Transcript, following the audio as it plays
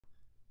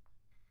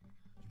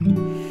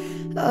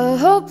A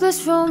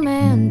hopeless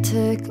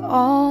romantic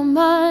all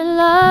my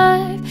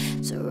life,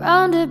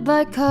 surrounded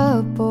by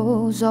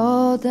couples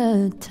all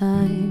the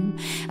time.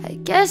 I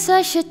guess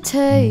I should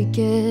take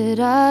it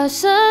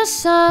as a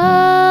sign.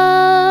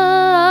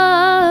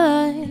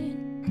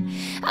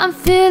 I'm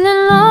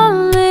feeling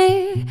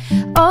lonely.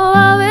 Oh,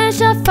 I wish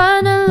I'd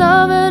find a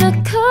lover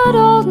that could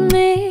hold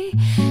me.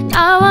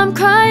 Now I'm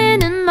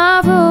crying in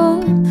my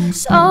room,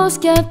 so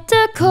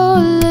skeptical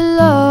of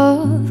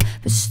love,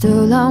 but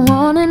still I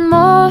wanted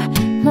more.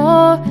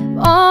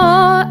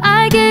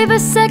 I gave a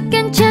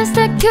second chance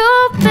to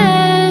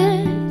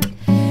Cupid,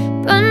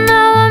 but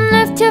now I'm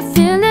left here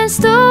feeling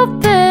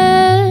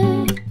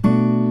stupid.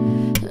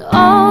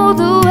 Oh,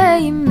 the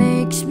way he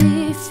makes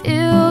me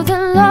feel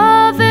that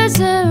love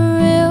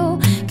isn't real.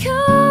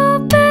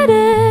 Cupid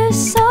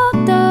is so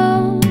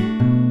dumb.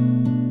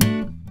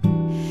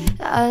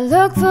 I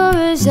look for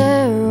his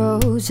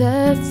arrows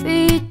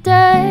every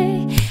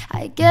day.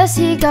 I guess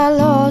he got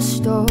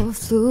lost or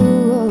flew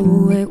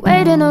away,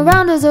 waiting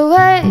around as a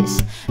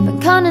waste. Been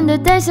counting the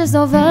days since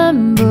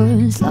November.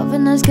 Is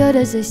loving as good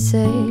as they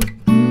say?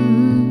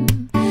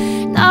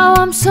 Now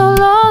I'm so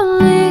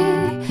lonely.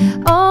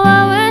 Oh,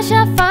 I wish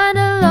I'd find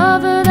a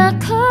lover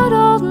that could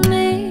hold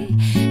me.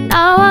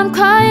 Now I'm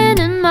crying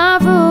in my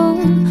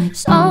room,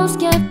 so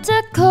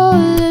skeptical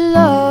of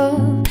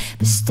love,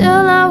 but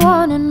still I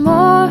wanted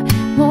more.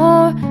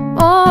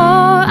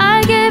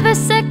 I gave a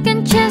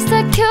second chance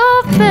to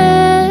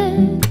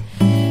Cupid,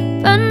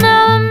 but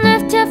now I'm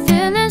left here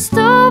feeling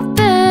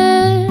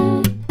stupid.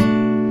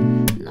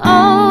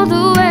 Oh,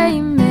 the way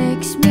he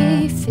makes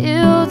me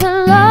feel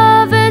that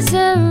love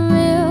isn't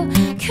real.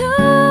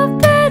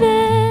 Cupid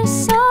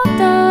is so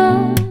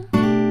dumb.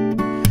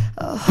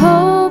 A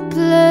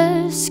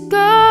hopeless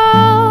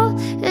girl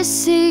is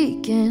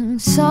seeking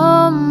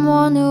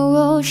someone who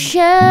will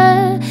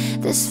share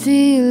this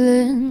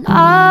feeling.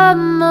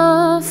 I'm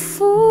a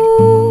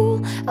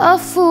fool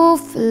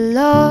for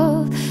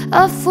love,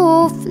 a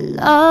fool for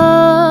love.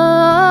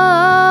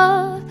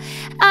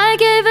 I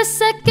gave a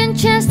second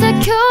chance to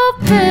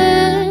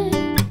Cupid,